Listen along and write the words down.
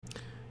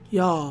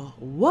Y'all,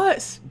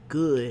 what's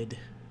good?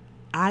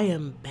 I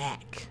am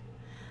back.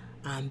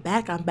 I'm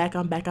back.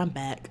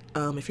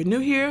 If you're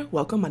new here,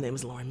 welcome. My name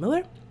is Lauren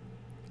Miller.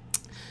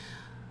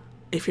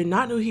 If you're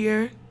not new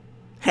here,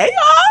 hey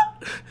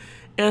y'all!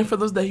 And for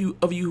those of you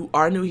who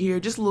are new here,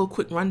 just a little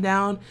quick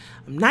rundown.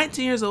 I'm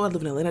 19 years old. I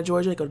live in Atlanta,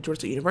 Georgia. I go to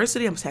Georgia State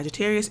University. I'm a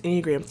Sagittarius,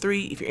 Enneagram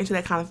 3. If you're into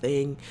that kind of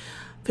thing,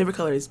 favorite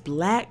color is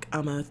black.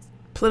 I'm a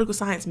political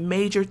science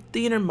major,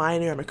 theater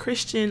minor. I'm a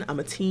Christian. I'm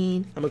a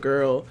teen. I'm a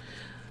girl.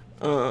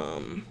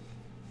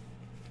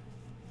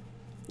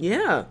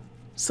 Yeah.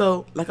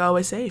 So, like I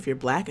always say, if you're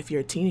black, if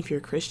you're a teen, if you're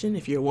a Christian,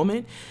 if you're a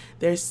woman,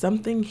 there's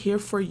something here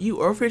for you.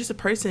 Or if you're just a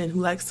person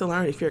who likes to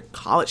learn, if you're a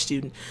college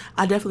student,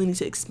 I definitely need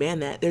to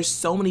expand that. There's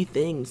so many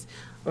things.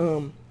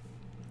 And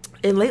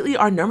lately,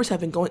 our numbers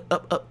have been going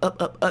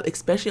up,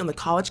 especially on the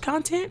college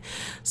content.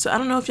 So, I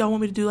don't know if y'all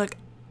want me to do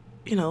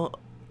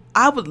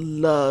I would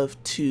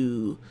love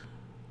to.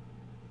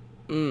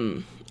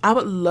 I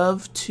would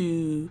love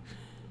to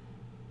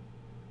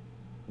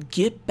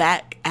get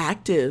back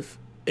active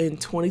in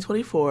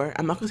 2024.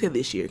 I'm not going to say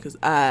this year because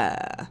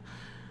I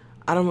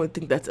don't really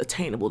think that's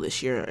attainable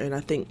this year. And I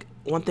think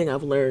one thing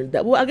I've learned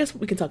that, I guess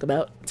we can talk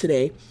about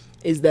today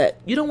is that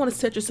you don't want to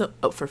set yourself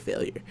up for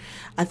failure.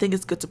 I think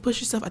it's good to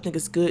push yourself. I think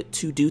it's good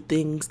to do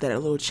things that are a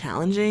little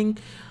challenging.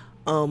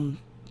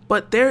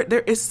 But there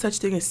is such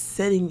thing as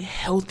setting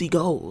healthy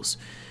goals.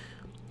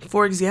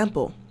 For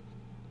example,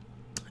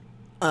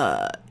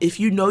 if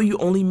you know you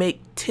only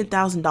make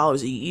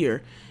 $10,000 a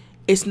year,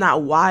 it's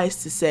not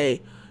wise to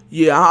say,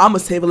 yeah, I'm going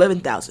to save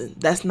 11,000.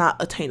 That's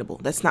not attainable.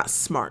 That's not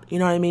smart. You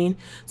know what I mean?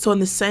 So in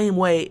the same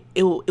way,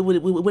 it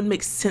wouldn't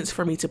make sense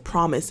for me to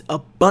promise a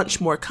bunch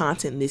more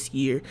content this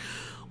year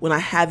when I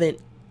haven't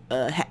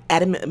had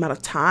adequate amount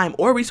of time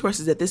or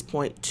resources at this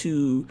point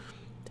to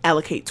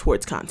allocate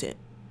towards content.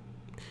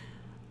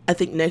 I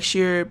think next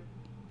year,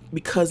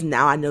 because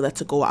now I know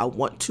that's a goal I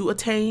want to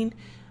attain,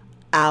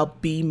 I'll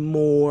be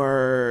more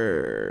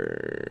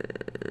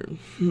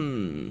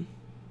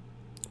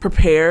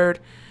prepared.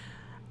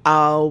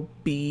 I'll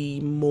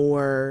be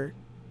more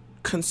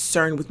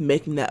concerned with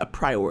making that a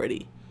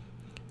priority.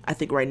 I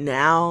think right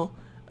now,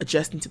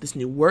 adjusting to this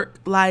new work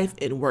life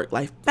and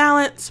work-life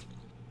balance,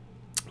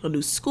 a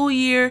new school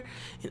year,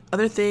 and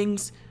other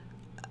things,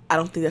 I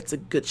don't think that's a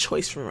good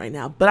choice for me right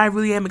now. But I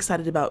really am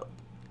excited about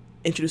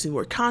introducing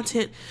more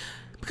content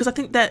because I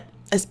think that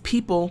as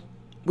people,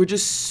 we're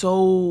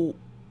so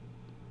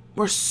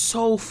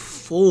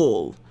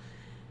full.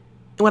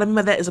 And what I mean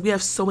by that is we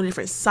have so many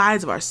different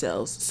sides of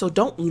ourselves. So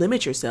don't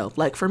limit yourself.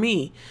 Like for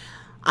me,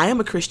 I am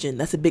a Christian.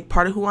 That's a big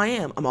part of who I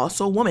am. I'm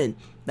also a woman.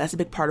 That's a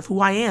big part of who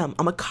I am.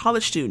 I'm a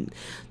college student.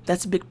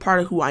 That's a big part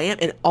of who I am.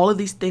 And all of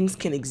these things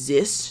can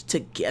exist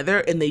together,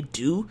 and they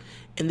do.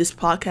 And this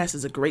podcast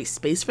is a great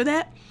space for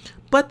that.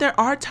 But there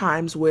are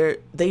times where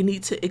they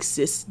need to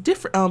exist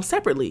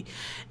separately.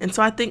 And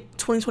so I think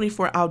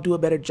 2024, I'll do a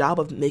better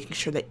job of making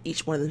sure that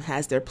each one of them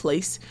has their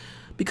place.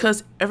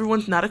 Because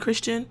everyone's not a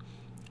Christian.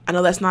 I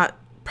know that's not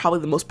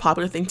probably the most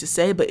popular thing to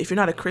say, but if you're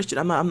not a Christian,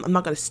 I'm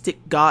not going to stick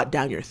God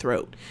down your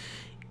throat.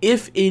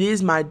 If it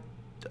is my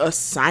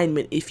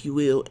assignment, if you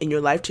will, in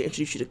your life to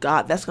introduce you to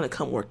God, that's going to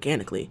come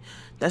organically.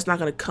 That's not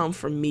going to come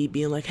from me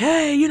being like,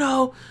 hey,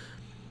 I'm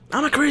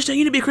a Christian.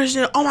 You need to be a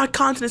Christian. All my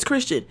content is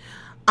Christian.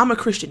 I'm a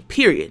Christian,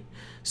 period.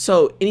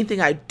 So anything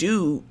I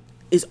do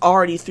is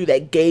already through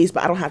that gaze,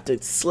 but I don't have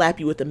to slap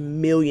you with a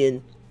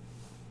million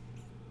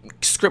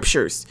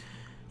scriptures.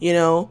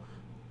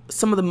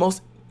 Some of the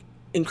most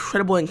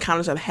incredible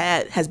encounters I've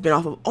had has been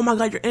off of, oh my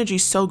God, your energy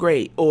is so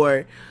great.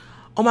 Or,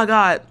 oh my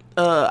God,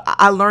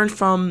 I learned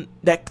from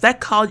that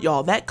college,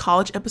 y'all, that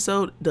college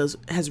episode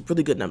has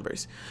really good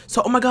numbers.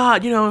 So, oh my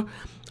God,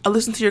 I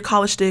listened to your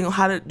college thing on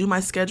how to do my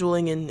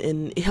scheduling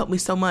and it helped me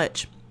so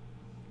much.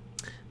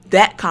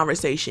 That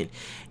conversation.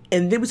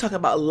 And then we talk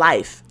about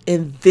life,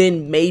 and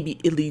then maybe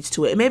it leads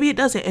to it. And maybe it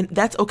doesn't. And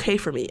that's okay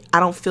for me.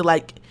 I don't feel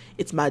like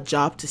it's my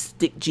job to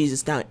stick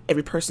Jesus down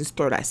every person's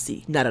throat I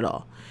see. Not at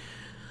all.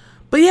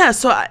 But yeah,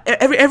 so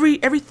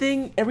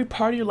everything, every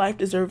part of your life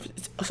deserves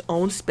its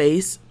own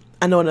space.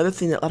 I know another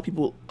thing that a lot of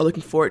people are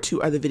looking forward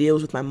to are the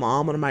videos with my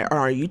mom on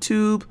our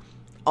YouTube,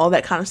 all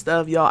that kind of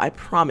stuff. Y'all, I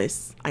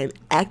promise I am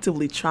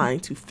actively trying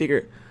to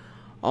figure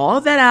all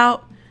of that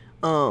out.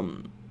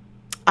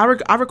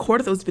 I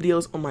recorded those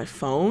videos on my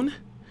phone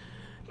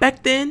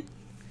back then.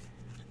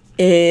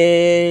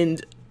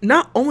 And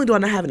not only do I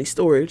not have any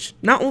storage,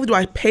 not only do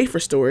I pay for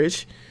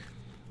storage,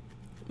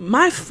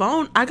 my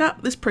phone, I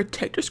got this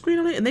protector screen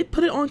on it and they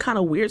put it on kind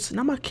of weird. So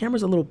now my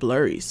camera's a little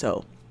blurry.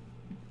 So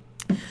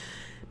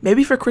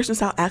maybe for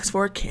Christmas, I'll ask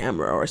for a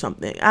camera or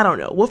something. I don't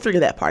know. We'll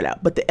figure that part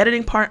out. But the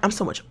editing part, I'm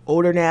so much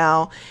older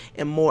now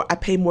and I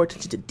pay more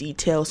attention to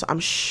detail. So I'm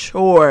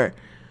sure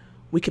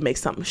we can make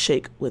something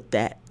shake with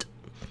that.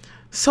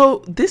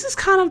 So this is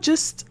kind of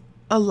just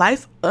a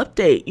life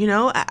update.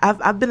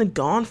 I've been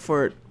gone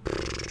for,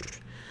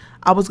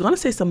 I was going to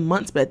say some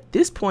months, but at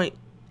this point,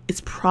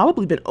 it's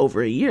probably been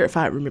over a year if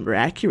I remember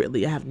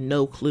accurately. I have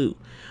no clue.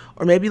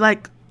 Or maybe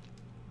like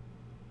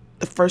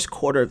the first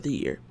quarter of the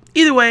year.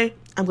 Either way,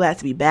 I'm glad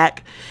to be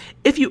back.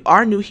 If you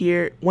are new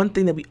here, one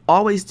thing that we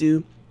always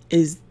do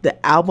is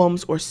the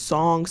albums or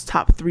songs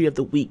top 3 of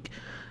the week.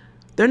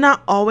 They're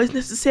not always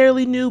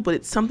necessarily new, but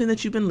it's something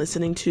that you've been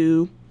listening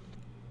to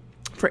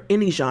for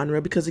any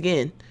genre because,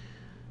 again,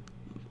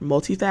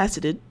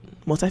 multifaceted.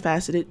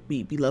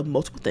 We love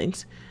multiple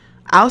things.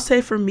 I'll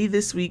say for me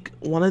this week,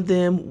 one of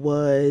them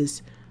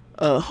was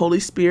Holy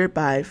Spirit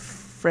by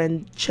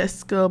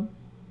Francesca.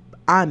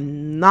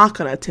 I'm not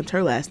going to attempt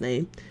her last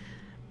name.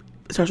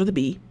 It starts with a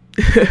B.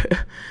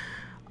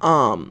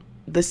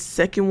 The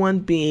second one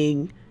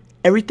being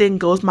Everything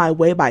Goes My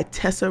Way by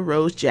Tessa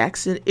Rose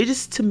Jackson.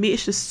 To me,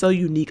 it's just so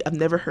unique. I've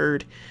never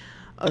heard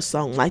a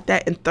song like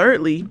that. And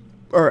thirdly,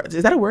 or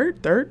is that a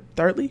word?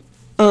 Thirdly?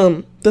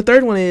 The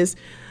third one is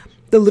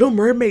the Little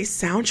Mermaid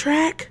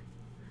soundtrack.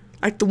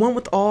 Like the one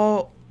with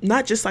all,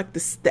 not just like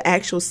the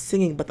actual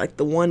singing, but like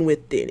the one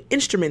with the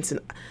instruments. And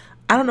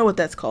I don't know what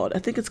that's called. I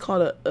think it's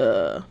called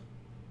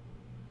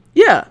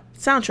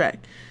soundtrack.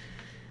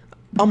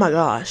 Oh my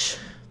gosh.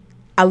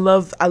 I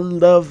love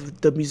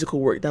the musical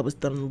work that was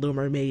done in the Little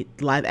Mermaid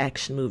live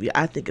action movie.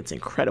 I think it's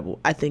incredible.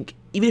 I think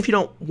even if you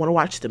don't want to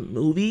watch the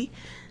movie,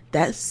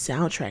 that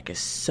soundtrack is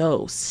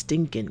so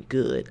stinking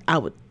good. I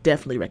would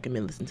definitely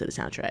recommend listening to the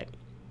soundtrack.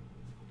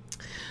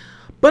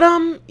 But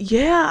oh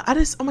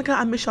my God,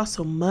 I miss y'all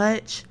so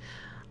much.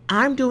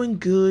 I'm doing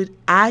good.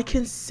 I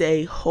can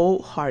say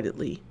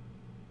wholeheartedly,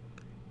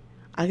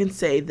 I can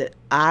say that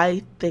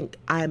I think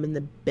I'm in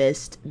the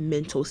best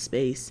mental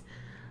space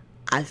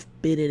I've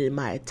been in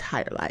my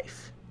entire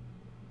life.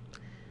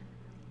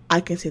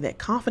 I can say that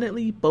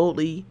confidently,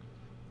 boldly.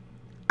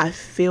 I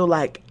feel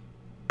like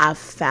I've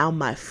found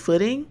my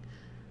footing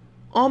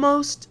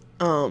almost,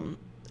 I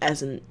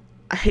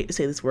hate to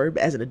say this word,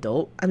 but as an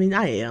adult, I mean,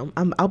 I am.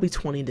 I'll be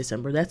 20 in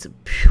December. That's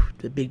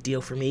a big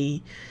deal for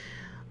me.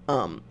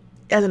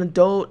 As an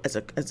adult, as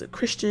a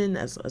Christian,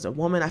 as a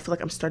woman, I feel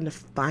like I'm starting to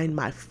find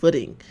my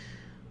footing.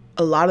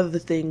 A lot of the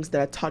things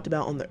that I talked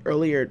about on the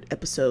earlier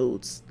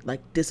episodes,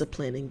 like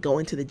discipline and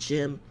going to the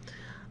gym,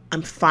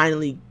 I'm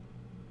finally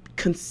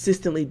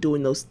consistently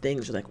doing those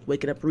things, like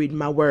waking up, reading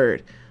my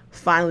word,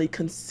 finally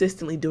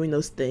consistently doing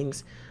those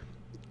things,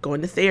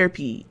 going to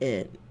therapy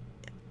and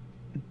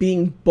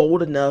being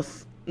bold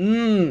enough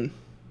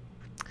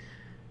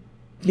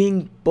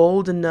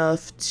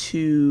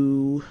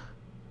to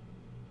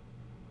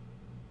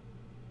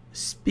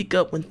speak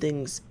up when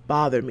things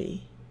bother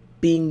me,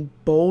 being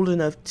bold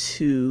enough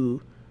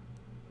to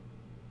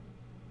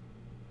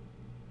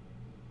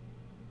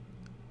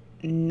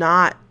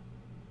not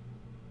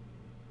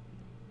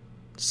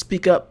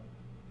speak up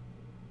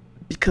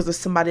because of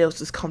somebody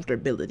else's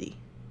comfortability.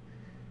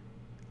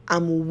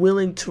 I'm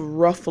willing to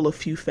ruffle a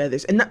few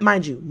feathers. And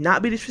mind you,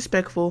 not be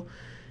disrespectful,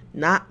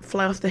 not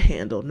fly off the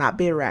handle, not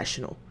be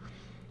irrational.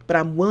 But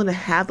I'm willing to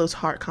have those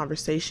hard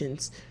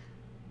conversations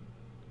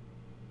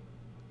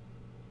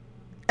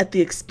at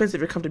the expense of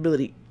your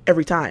comfortability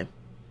every time.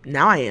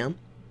 Now I am.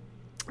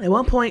 At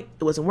one point,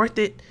 it wasn't worth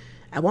it.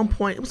 At one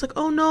point, it was like,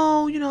 oh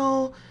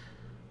no,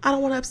 I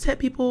don't want to upset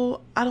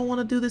people. I don't want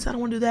to do this. I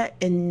don't want to do that.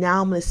 And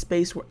now I'm in a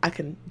space where I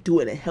can do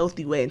it in a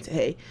healthy way and say,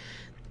 hey,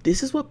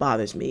 this is what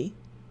bothers me.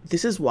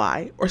 This is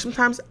why. Or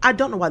sometimes I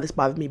don't know why this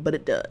bothers me, but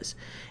it does.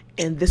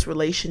 And this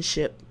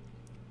relationship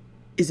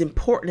is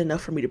important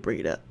enough for me to bring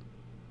it up.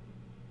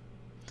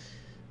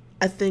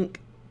 I think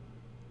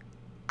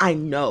I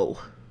know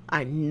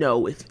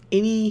if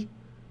any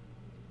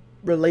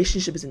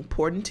relationship is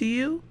important to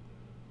you,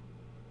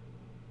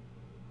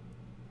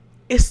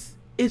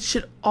 it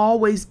should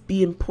always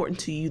be important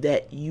to you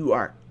that you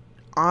are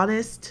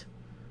honest,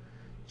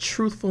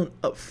 truthful,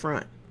 and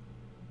upfront.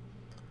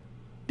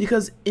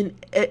 Because in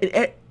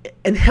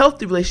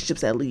healthy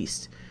relationships, at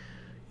least,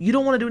 you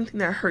don't want to do anything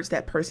that hurts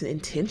that person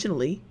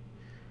intentionally.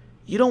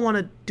 You don't want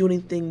to do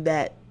anything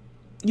that,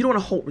 you don't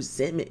want to hold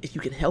resentment if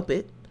you can help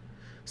it.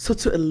 So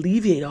to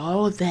alleviate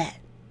all of that,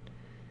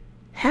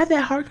 have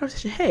that hard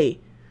conversation. Hey,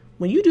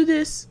 when you do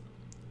this,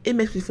 it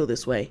makes me feel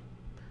this way.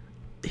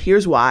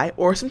 Here's why.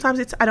 Or sometimes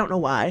it's, I don't know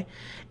why.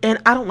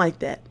 And I don't like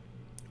that.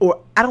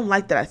 Or I don't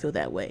like that I feel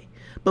that way.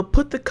 But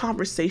put the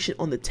conversation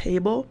on the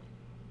table.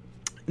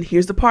 And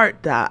here's the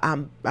part that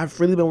I've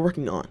really been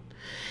working on.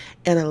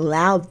 And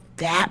allow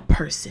that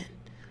person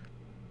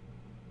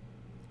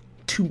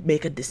to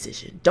make a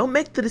decision. Don't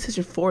make the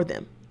decision for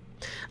them.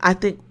 I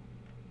think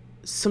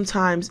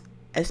sometimes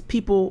as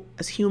people,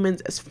 as humans,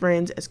 as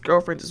friends, as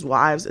girlfriends, as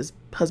wives, as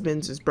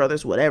husbands, as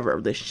brothers, whatever a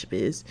relationship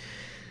is,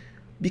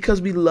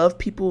 because we love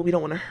people, we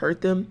don't want to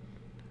hurt them.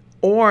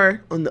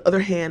 Or on the other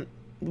hand,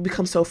 we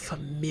become so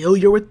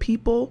familiar with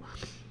people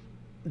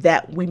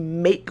that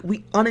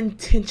we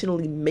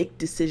unintentionally make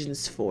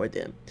decisions for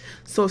them.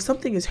 So if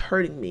something is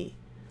hurting me,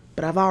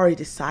 but I've already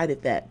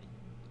decided that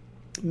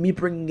me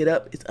bringing it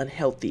up is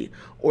unhealthy,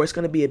 or it's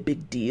going to be a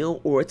big deal,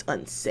 or it's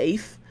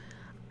unsafe,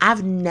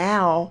 I've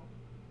now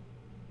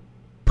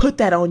put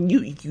that on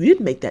you. You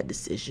didn't make that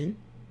decision.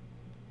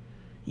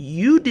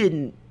 You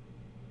didn't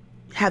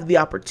have the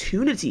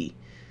opportunity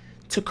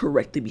to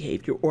correct the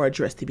behavior or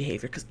address the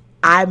behavior, because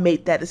I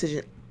made that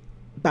decision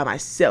by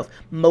myself,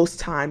 most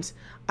times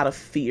out of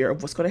fear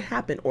of what's going to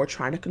happen or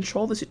trying to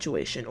control the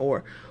situation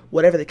or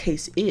whatever the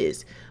case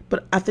is.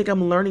 But I think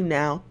I'm learning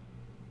now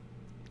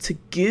to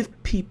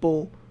give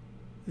people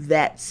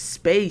that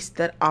space,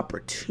 that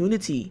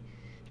opportunity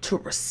to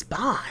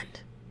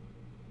respond.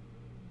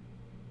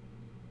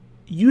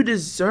 You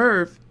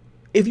deserve,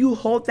 if you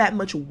hold that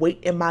much weight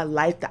in my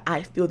life that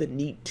I feel the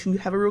need to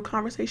have a real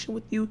conversation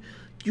with you,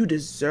 you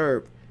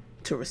deserve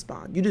to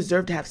respond. You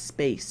deserve to have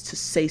space to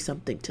say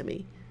something to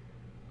me.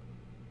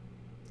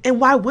 And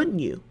why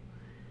wouldn't you?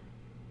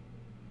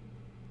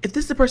 If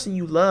this is the person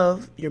you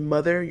love, your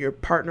mother, your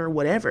partner,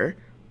 whatever,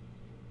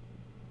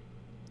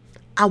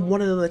 I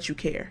want to know that you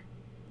care.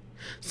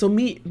 So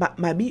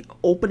by me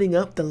opening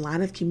up the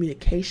line of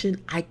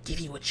communication, I give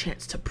you a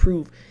chance to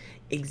prove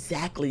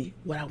exactly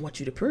what I want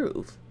you to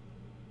prove.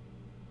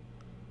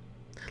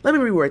 Let me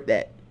reword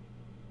that.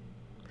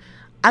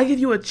 I give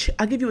you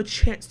a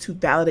chance to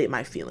validate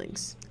my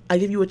feelings. I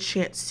give you a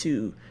chance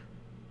to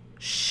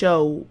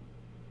show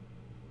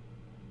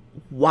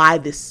why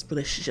this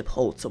relationship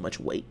holds so much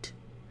weight.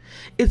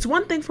 It's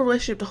one thing for a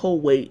relationship to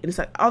hold weight, and it's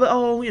like,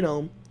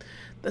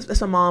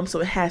 that's my mom, so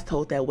it has to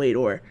hold that weight,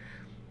 or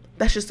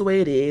that's just the way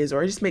it is,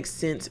 or it just makes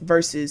sense,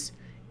 versus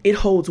it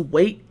holds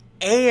weight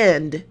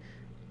and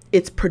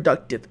it's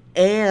productive,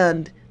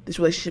 and this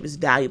relationship is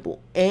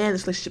valuable, and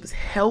this relationship is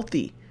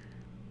healthy.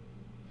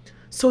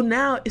 So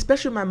now,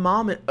 especially with my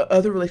mom and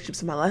other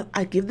relationships in my life,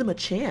 I give them a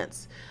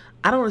chance.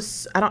 I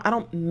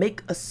don't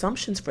make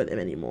assumptions for them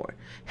anymore.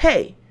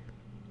 Hey,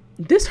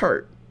 this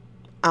hurt.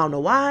 I don't know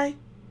why,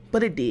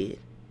 but it did.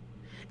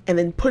 And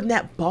then putting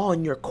that ball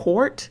in your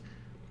court,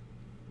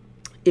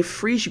 it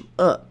frees you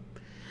up,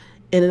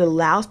 and it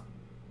allows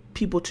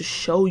people to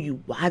show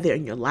you why they're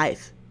in your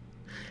life.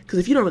 Because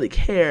if you don't really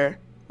care,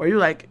 or you're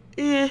like,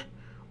 or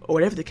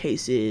whatever the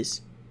case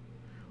is,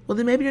 well,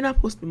 then maybe you're not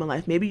supposed to be in my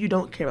life. Maybe you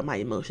don't care about my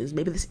emotions.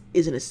 Maybe this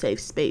isn't a safe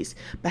space.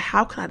 But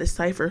how can I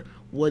decipher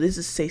what is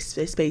a safe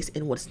space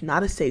and what's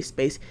not a safe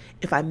space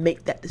if I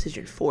make that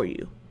decision for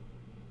you?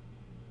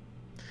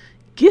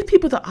 Give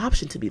people the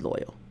option to be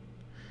loyal.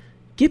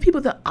 Give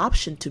people the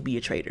option to be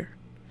a traitor.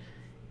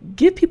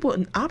 Give people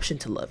an option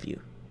to love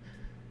you.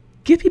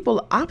 Give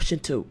people an option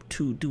to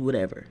do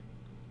whatever.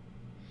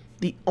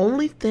 The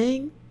only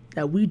thing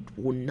that we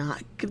will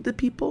not give the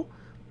people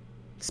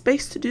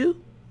space to do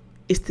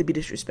is to be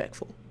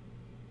disrespectful.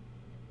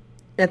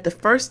 At the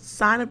first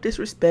sign of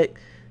disrespect,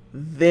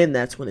 then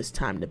that's when it's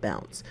time to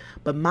bounce.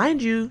 But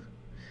mind you,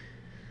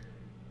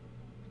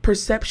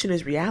 perception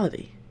is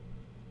reality.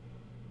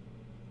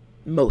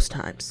 Most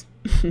times.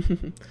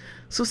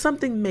 So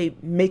something may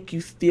make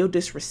you feel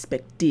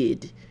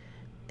disrespected,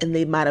 and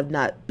they might have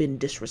not been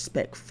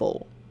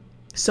disrespectful.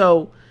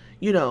 So,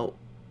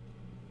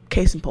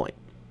 case in point.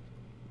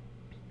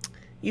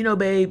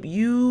 Babe,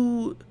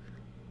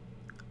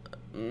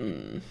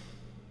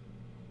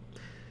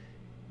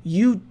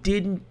 you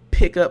didn't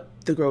pick up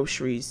the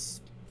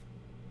groceries,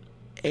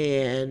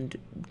 and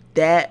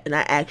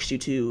I asked you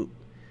to,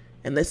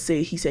 and let's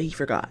say he said he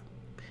forgot.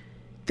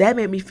 That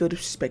made me feel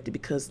disrespected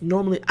because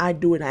normally I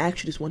do it and I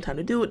asked you this one time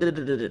to do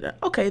it.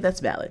 Okay, that's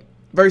valid.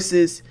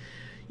 Versus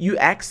you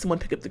ask someone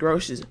to pick up the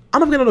groceries.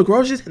 I'm not going to the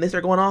groceries, and they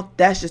start going off.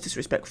 That's just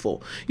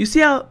disrespectful. You see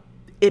how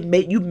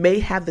you may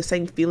have the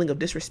same feeling of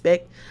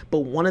disrespect, but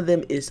one of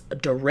them is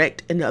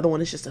direct and the other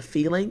one is just a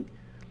feeling.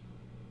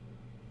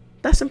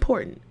 That's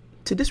important.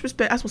 To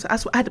disrespect, I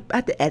had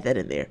to add that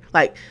in there.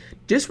 Like,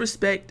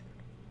 disrespect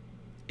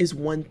is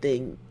one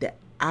thing that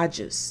I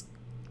just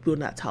will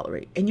not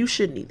tolerate, and you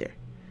shouldn't either.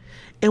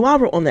 And while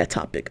we're on that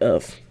topic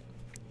of,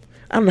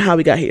 I don't know how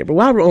we got here, but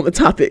while we're on the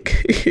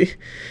topic,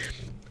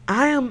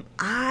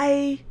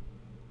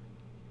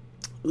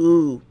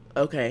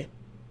 okay.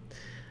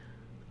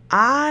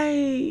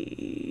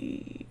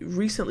 I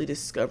recently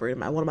discovered in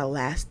one of my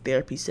last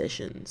therapy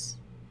sessions,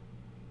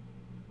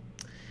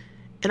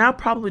 and I'll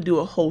probably do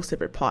a whole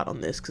separate pod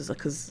on this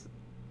because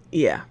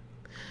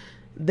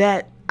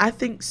that I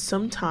think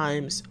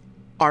sometimes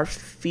our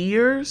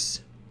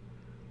fears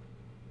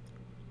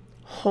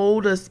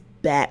hold us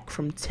back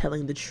from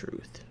telling the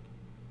truth.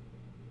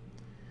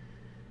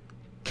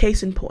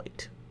 Case in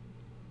point.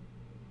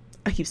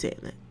 I keep saying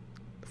that.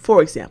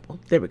 For example,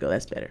 there we go,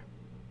 that's better.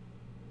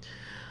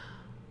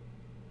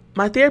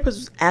 My therapist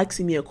was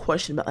asking me a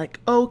question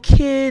about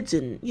kids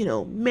and,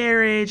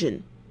 marriage,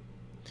 and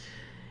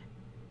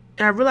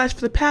I realized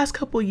for the past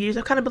couple of years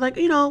I've kind of been like,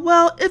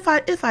 well, if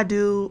I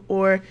do,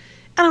 or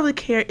I don't really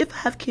care. If I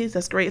have kids,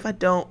 that's great. If I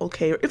don't,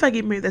 okay. Or if I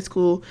get married, that's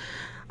cool.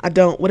 I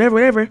don't,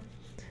 whatever.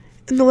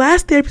 In the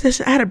last therapy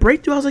session, I had a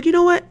breakthrough. I was like, you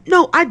know what?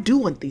 No, I do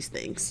want these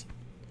things.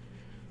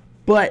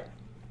 But,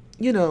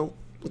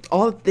 with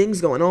all the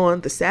things going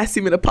on, the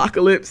sassy men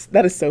apocalypse,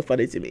 that is so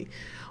funny to me.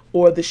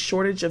 Or the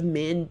shortage of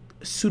men,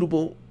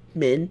 suitable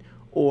men,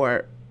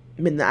 or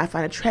men that I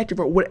find attractive,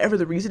 or whatever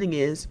the reasoning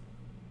is,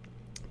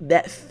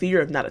 that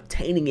fear of not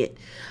attaining it,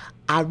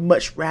 I'd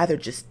much rather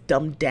just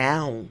dumb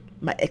down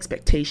my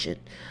expectation.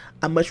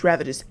 I'd much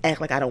rather just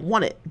act like I don't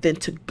want it than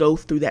to go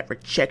through that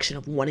rejection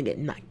of wanting it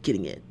and not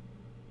getting it.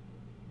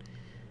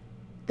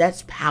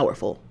 That's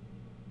powerful.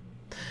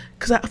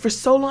 Because for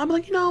so long, I'm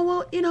like,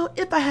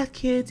 if I have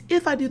kids,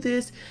 if I do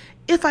this,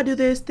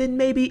 then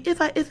maybe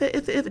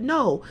if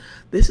no,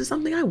 this is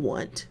something I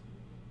want.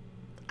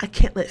 I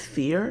can't let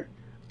fear,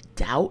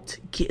 doubt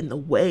get in the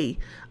way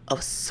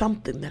of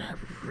something that I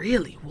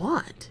really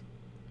want.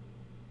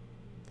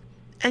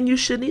 And you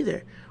shouldn't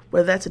either.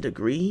 Whether that's a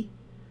degree,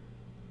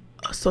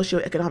 a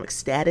socioeconomic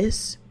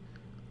status,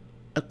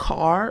 a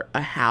car,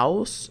 a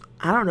house,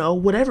 I don't know,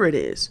 whatever it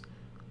is.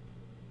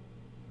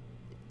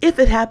 If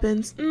it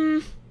happens,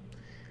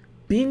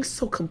 being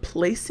so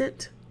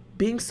complacent,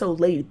 being so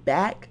laid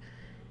back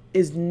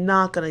is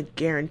not going to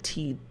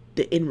guarantee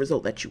the end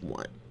result that you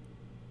want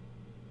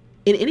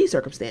in any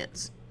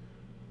circumstance.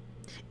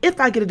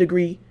 If I get a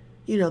degree,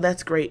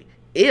 that's great.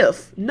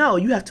 No,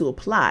 you have to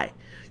apply.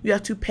 You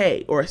have to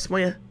pay, or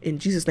in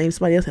Jesus' name,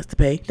 somebody else has to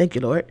pay. Thank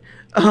you, Lord.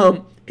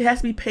 It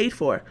has to be paid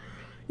for.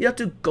 You have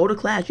to go to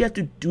class. You have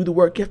to do the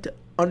work. You have to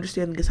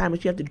understand the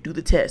assignments. You have to do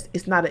the test.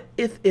 It's not an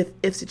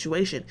if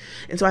situation.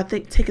 And so I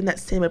think taking that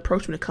same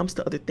approach when it comes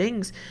to other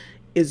things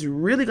is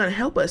really going to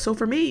help us. So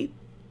for me,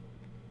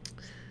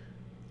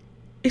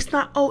 it's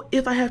not,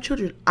 if I have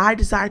children. I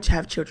desire to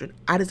have children.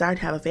 I desire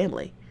to have a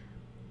family.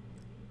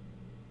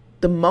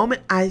 The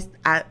moment I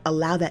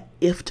allow that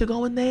if to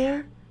go in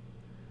there,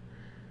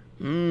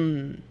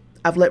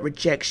 I've let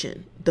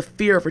rejection, the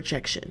fear of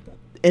rejection,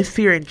 and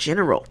fear in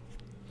general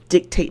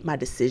dictate my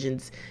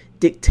decisions,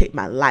 dictate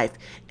my life,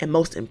 and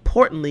most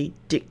importantly,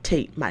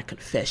 dictate my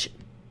confession.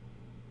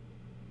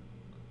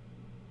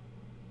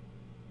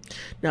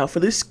 Now, for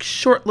this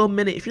short little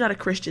minute, if you're not a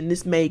Christian,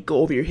 this may go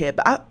over your head,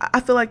 but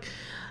I feel like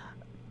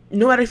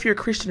no matter if you're a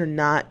Christian or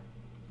not,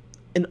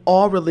 in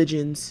all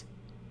religions,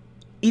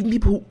 even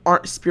people who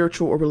aren't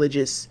spiritual or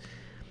religious,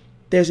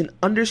 there's an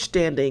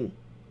understanding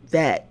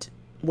that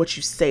what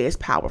you say is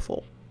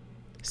powerful.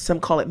 Some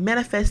call it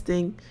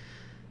manifesting.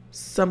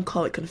 Some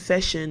call it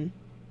confession.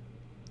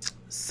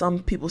 Some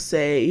people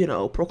say,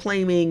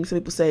 proclaiming. Some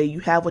people say you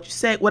have what you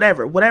say,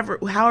 whatever,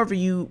 however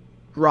you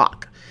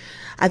rock.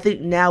 I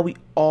think now we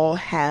all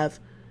have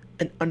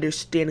an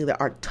understanding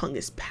that our tongue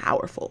is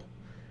powerful.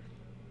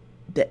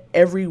 That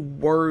every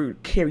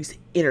word carries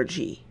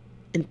energy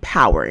and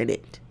power in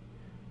it.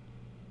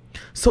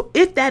 So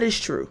if that is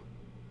true,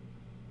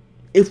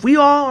 if we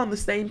all on the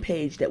same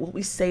page that what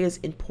we say is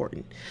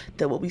important,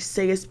 that what we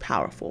say is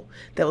powerful,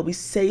 that what we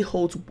say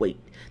holds weight,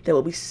 that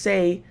what we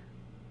say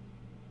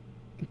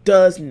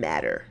does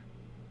matter,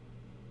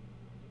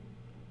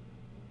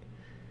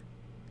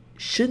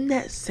 shouldn't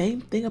that same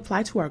thing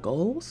apply to our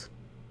goals?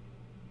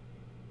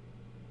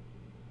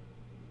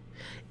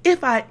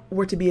 If I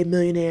were to be a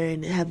millionaire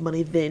and have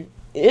money, then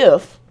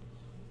if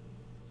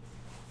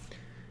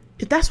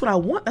that's what I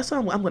want, that's what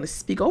I'm going to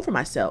speak over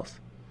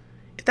myself.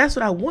 If that's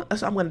what I want,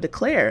 that's what I'm going to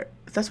declare.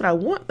 If that's what I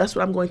want, that's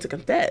what I'm going to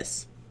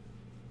confess.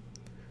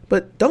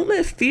 But don't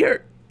let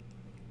fear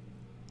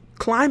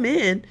climb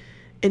in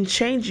and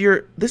change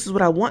this is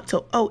what I want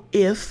to,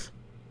 if.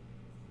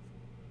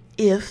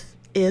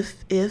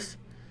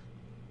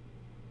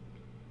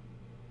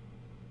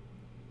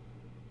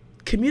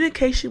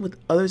 Communication with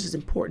others is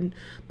important,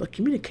 but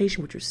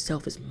communication with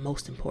yourself is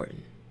most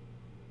important.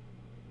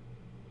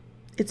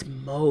 It's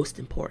most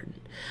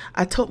important.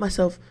 I told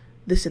myself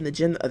this in the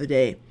gym the other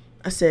day.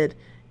 I said,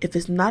 if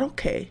it's not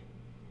okay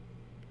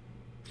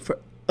for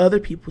other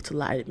people to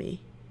lie to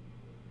me,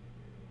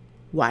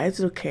 why is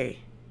it okay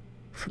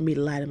for me to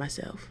lie to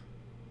myself?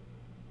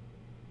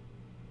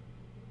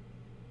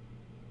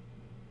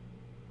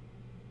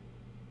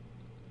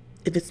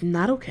 If it's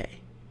not okay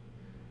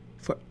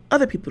for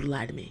other people to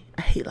lie to me,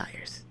 I hate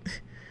liars.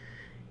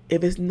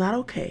 If it's not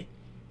okay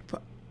for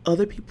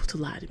other people to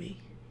lie to me,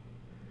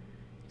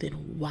 then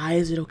why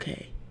is it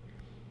okay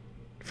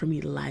for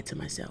me to lie to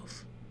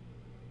myself?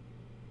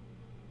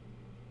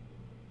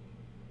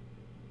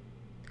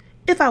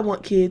 If I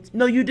want kids,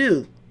 no, you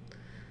do.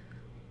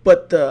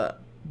 But the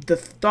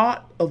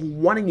thought of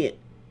wanting it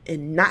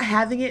and not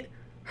having it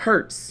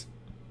hurts.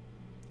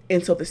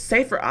 And so the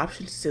safer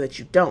option is to say that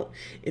you don't.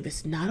 If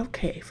it's not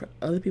okay for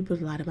other people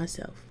to lie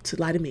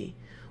to me,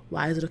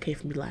 why is it okay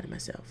for me to lie to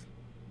myself?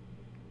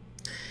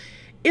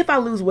 If I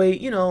lose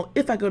weight,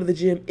 if I go to the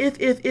gym,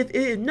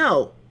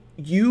 no.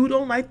 You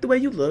don't like the way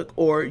you look,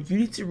 or you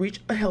need to reach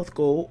a health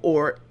goal,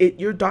 or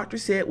your doctor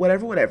said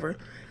whatever.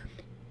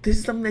 This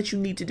is something that you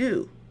need to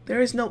do. There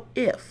is no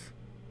if.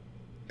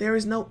 There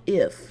is no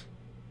if.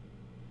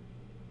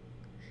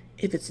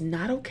 If it's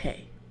not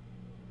okay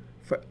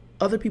for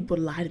other people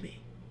to lie to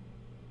me,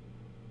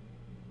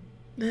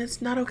 then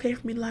it's not okay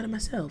for me to lie to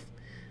myself.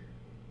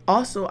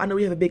 Also, I know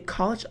we have a big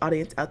college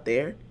audience out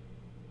there.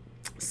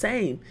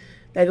 Same.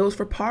 That goes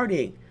for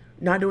partying,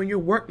 not doing your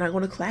work, not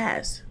going to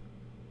class.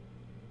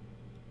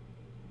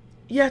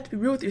 You have to be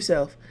real with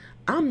yourself.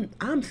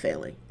 I'm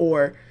failing,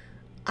 or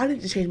I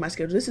need to change my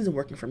schedule. This isn't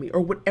working for me,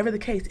 or whatever the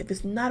case. If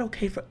it's not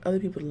okay for other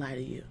people to lie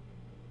to you,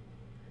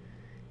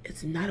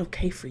 it's not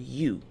okay for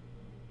you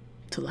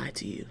to lie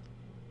to you.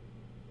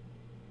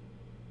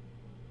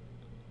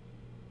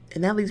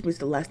 And that leads me to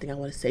the last thing I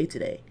want to say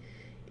today,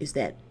 is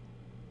that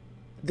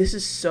This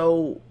is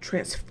so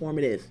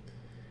transformative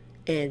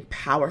and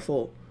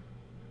powerful.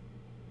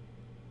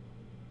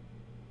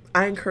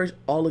 I encourage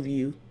all of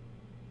you,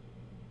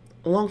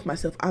 along with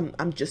myself,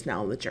 I'm just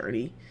now on the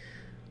journey,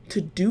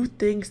 to do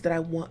things that I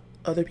want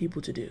other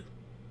people to do.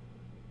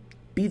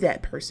 Be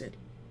that person.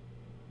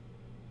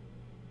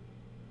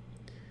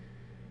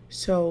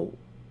 So,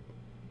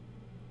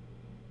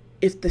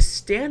 if the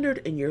standard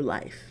in your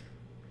life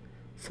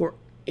for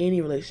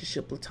any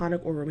relationship,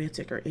 platonic or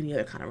romantic or any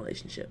other kind of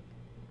relationship,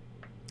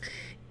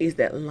 is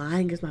that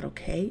lying is not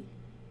okay,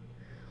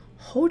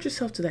 hold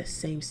yourself to that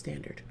same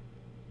standard.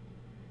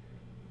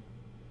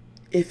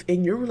 If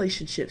in your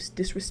relationships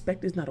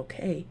disrespect is not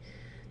okay,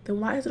 then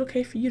why is it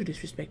okay for you to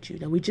disrespect you?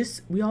 Now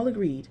we all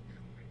agreed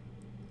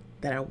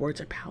that our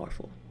words are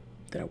powerful,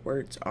 that our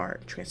words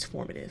are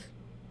transformative.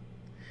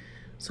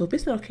 So if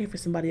it's not okay for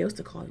somebody else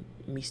to call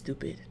me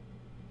stupid,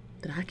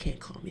 then I can't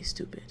call me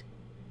stupid.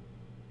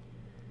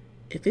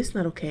 If it's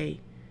not okay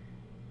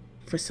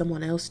for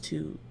someone else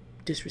to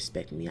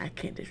disrespect me, I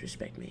can't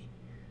disrespect me.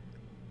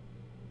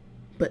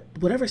 But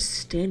whatever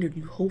standard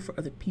you hold for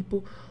other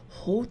people,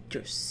 hold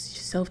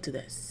yourself to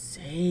that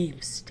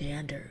same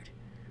standard.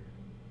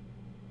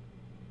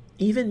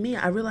 Even me,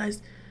 I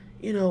realized,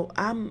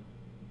 I'm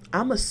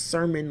a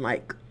sermon,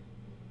 like,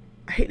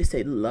 I hate to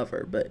say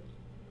lover, but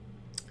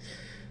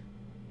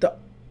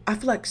I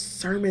feel like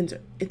sermons,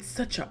 it's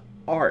such an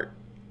art,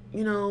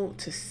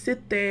 to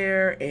sit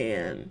there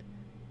and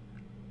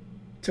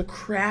to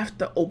craft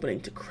the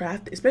opening,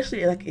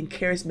 especially like in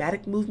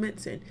charismatic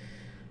movements and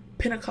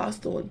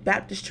Pentecostal and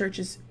Baptist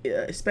churches,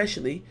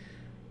 especially,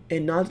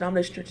 and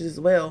non-denominational churches as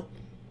well.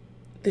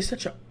 There's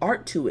such an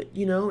art to it,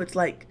 it's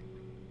like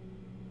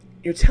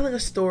you're telling a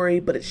story,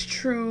 but it's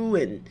true,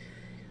 and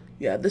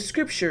you have the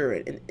scripture,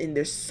 and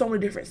there's so many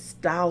different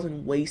styles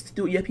and ways to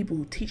do it. You have people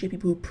who teach, you have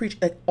people who preach,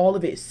 like all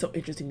of it is so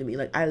interesting to me.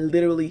 Like I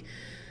literally,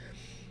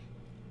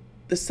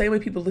 the same way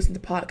people listen to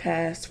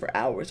podcasts for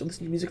hours or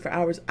listen to music for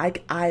hours,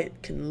 I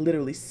can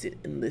literally sit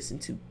and listen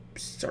to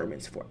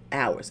sermons for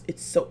hours.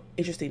 It's so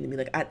interesting to me.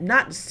 Like I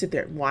not just sit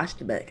there and watch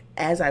them, but like,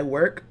 as I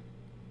work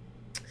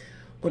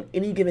on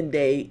any given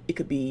day, it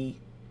could be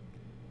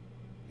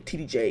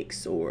T.D.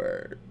 Jakes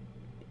or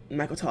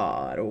Michael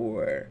Todd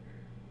or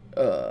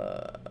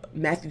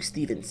Matthew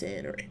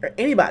Stevenson or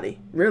anybody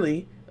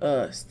really,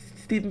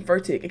 Stephen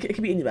Furtick. It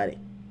could be anybody.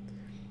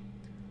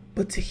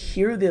 But to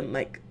hear them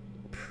like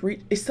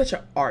preach, it's such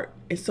an art.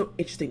 It's so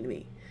interesting to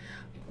me.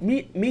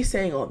 Me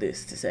saying all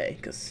this to say,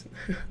 because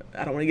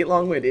I don't want to get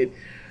long-winded,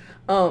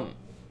 I'll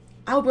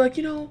be like,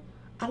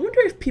 I wonder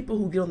if people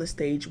who get on the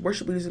stage,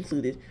 worship leaders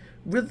included,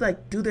 really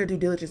like do their due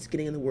diligence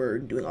getting in the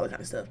word and doing all that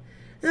kind of stuff.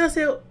 And I'll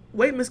say,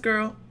 wait, Miss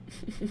Girl,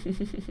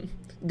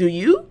 do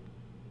you?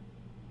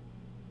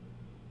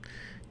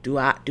 Do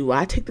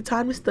I take the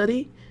time to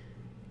study?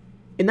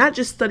 And not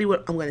just study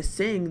what I'm going to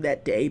sing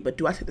that day, but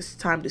do I take this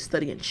time to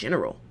study in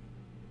general?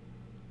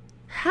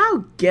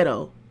 How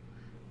ghetto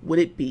would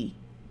it be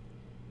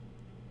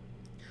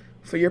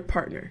for your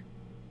partner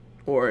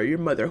or your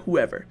mother,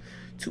 whoever,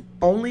 to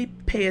only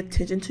pay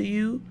attention to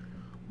you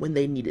when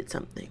they needed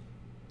something?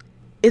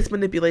 It's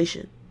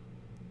manipulation.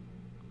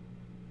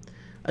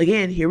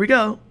 Again, here we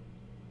go.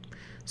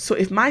 So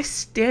if my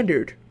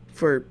standard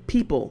for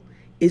people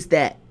is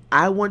that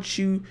I want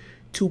you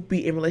to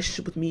be in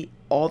relationship with me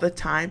all the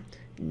time,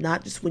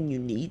 not just when you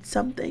need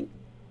something,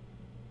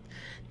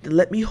 then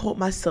let me hold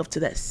myself to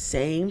that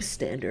same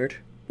standard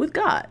with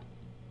God.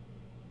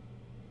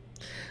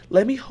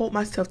 Let me hold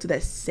myself to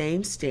that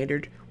same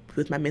standard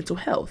with my mental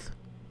health.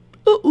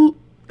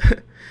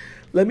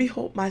 Let me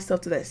hold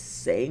myself to that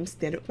same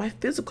standard with my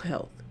physical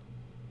health.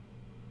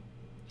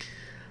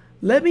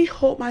 Let me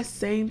hold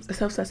myself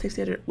to that same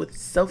standard with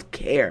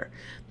self-care.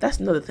 That's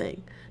another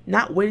thing.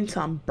 Not waiting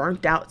till I'm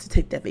burnt out to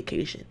take that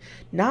vacation.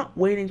 Not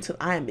waiting till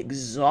I am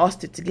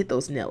exhausted to get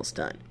those nails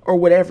done. Or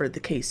whatever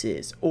the case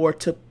is. Or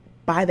to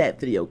buy that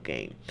video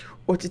game.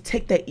 Or to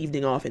take that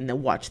evening off and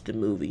then watch the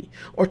movie.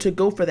 Or to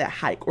go for that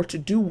hike. Or to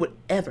do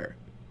whatever.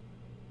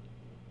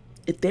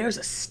 If there's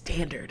a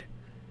standard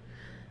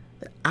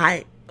that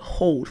I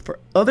hold for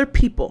other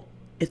people,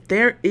 if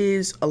there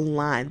is a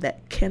line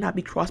that cannot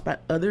be crossed by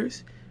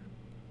others,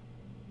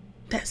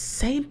 that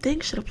same thing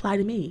should apply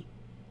to me.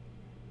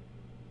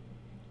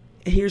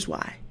 And here's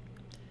why.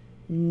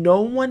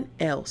 No one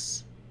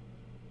else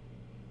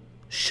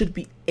should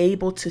be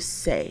able to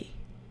say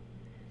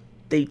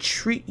they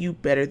treat you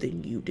better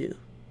than you do.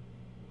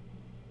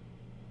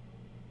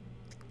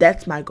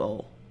 That's my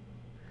goal.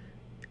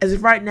 As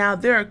of right now,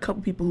 there are a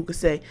couple people who could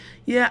say,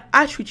 yeah,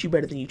 I treat you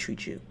better than you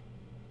treat you.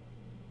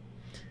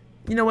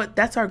 You know what?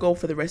 That's our goal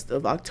for the rest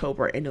of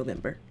October and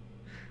November.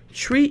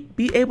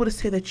 Be able to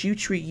say that you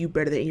treat you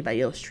better than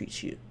anybody else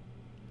treats you.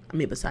 I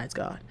mean, besides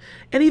God.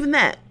 And even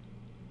that,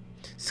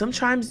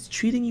 sometimes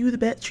treating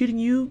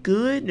you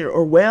good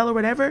or well or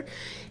whatever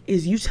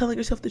is you telling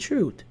yourself the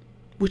truth,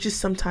 which is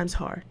sometimes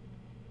hard.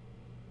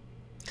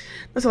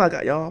 That's all I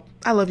got, y'all.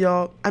 I love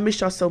y'all. I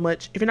miss y'all so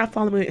much. If you're not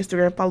following me on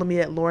Instagram, follow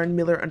me at Lauren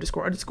Miller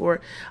 __.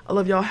 I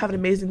love y'all. Have an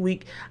amazing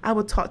week. I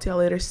will talk to y'all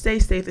later. Stay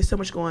safe. There's so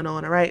much going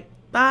on. All right.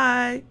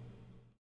 Bye.